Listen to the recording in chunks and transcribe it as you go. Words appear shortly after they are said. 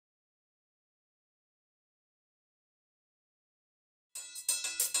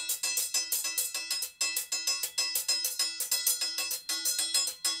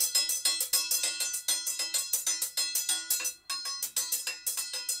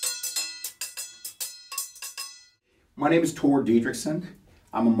My name is Tor Dietrichson.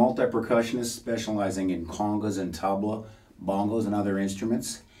 I'm a multi-percussionist specializing in congas and tabla, bongos, and other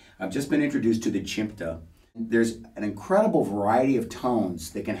instruments. I've just been introduced to the Chimta. There's an incredible variety of tones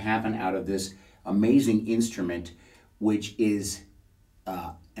that can happen out of this amazing instrument, which is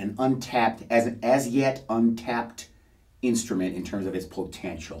an untapped, as yet untapped instrument in terms of its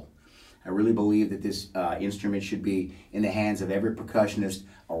potential. I really believe that this instrument should be in the hands of every percussionist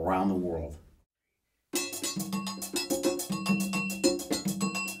around the world.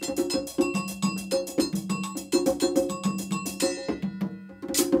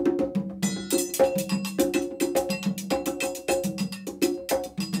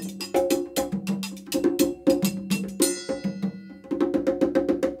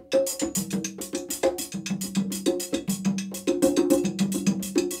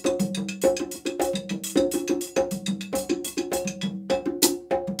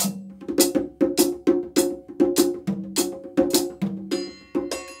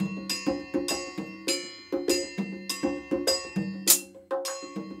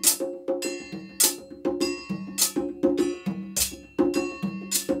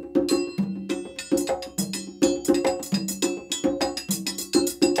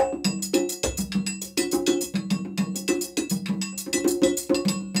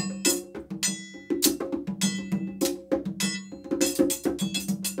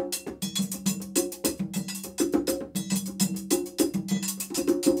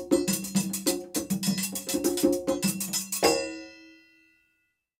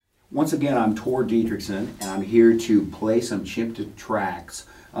 Once again, I'm Tor Dietrichson, and I'm here to play some Chimta tracks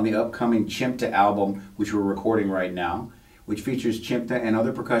on the upcoming Chimta album, which we're recording right now, which features Chimta and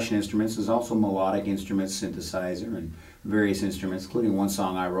other percussion instruments. There's also melodic instruments, synthesizer, and various instruments, including one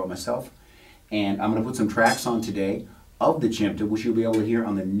song I wrote myself. And I'm going to put some tracks on today of the Chimta, which you'll be able to hear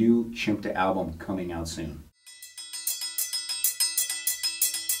on the new Chimta album coming out soon.